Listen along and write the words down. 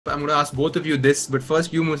I'm going to ask both of you this, but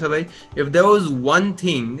first you, Moosa bhai, if there was one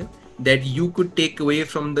thing that you could take away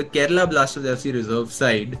from the Kerala Blasters FC reserve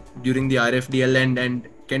side during the RFDL and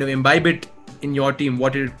kind of imbibe it in your team,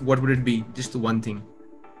 what would it be? Just the one thing.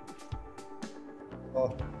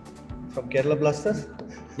 Oh, from Kerala Blasters?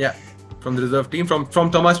 Yeah, from the reserve team, from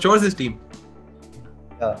Tomasz Tchorz's team.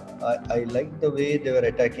 Yeah, I like the way they were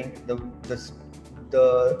attacking. The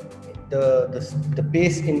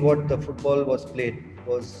pace in what the football was played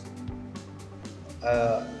was.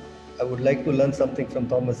 I would like to learn something from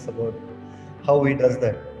Thomas about how he does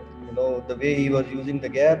that. You know, the way he was using the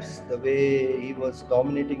gaps, the way he was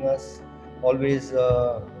dominating us, always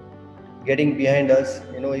getting behind us.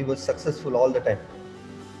 You know, he was successful all the time.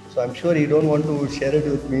 So I'm sure he don't want to share it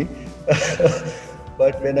with me.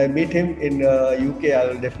 But when I meet him in UK, I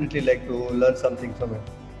will definitely like to learn something from him.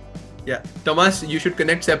 Yeah, Tomasz, you should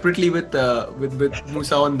connect separately with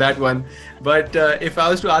Moosa on that one. But if I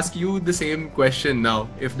was to ask you the same question now,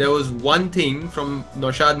 if there was one thing from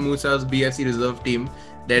Naushad Moosa's BFC reserve team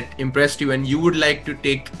that impressed you and you would like to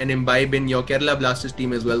take and imbibe in your Kerala Blasters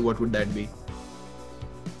team as well, what would that be?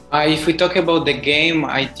 If we talk about the game,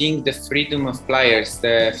 I think the freedom of players,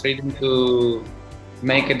 the freedom to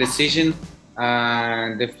make a decision,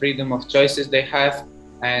 the freedom of choices they have,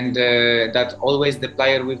 and that always the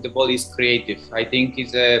player with the ball is creative. I think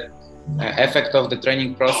it's a effect of the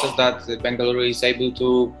training process that Bengaluru is able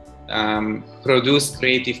to produce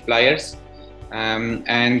creative players.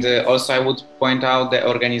 And also I would point out the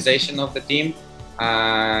organization of the team.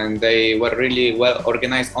 They were really well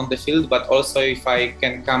organized on the field, but also if I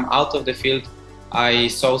can come out of the field, I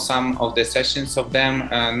saw some of the sessions of them,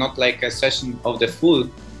 not like a session of the full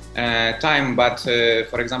time, but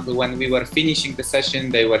for example, when we were finishing the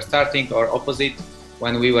session, they were starting, or opposite,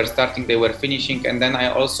 when we were starting, they were finishing. And then I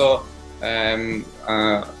also had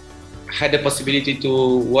the possibility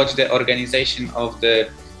to watch the organization of the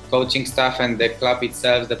coaching staff and the club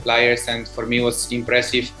itself, the players, and for me it was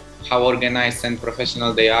impressive how organized and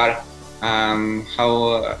professional they are,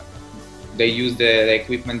 how they use the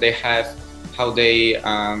equipment they have, how they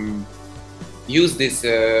use this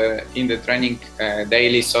in the training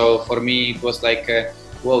daily. So for me it was like,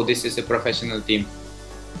 whoa, this is a professional team.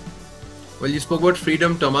 Well, you spoke about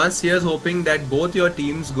freedom, Tomasz. Here's hoping that both your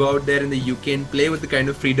teams go out there in the UK and play with the kind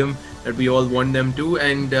of freedom that we all want them to.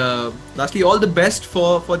 And lastly, all the best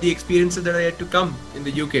for the experiences that are yet to come in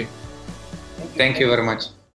the UK. Thank you very much.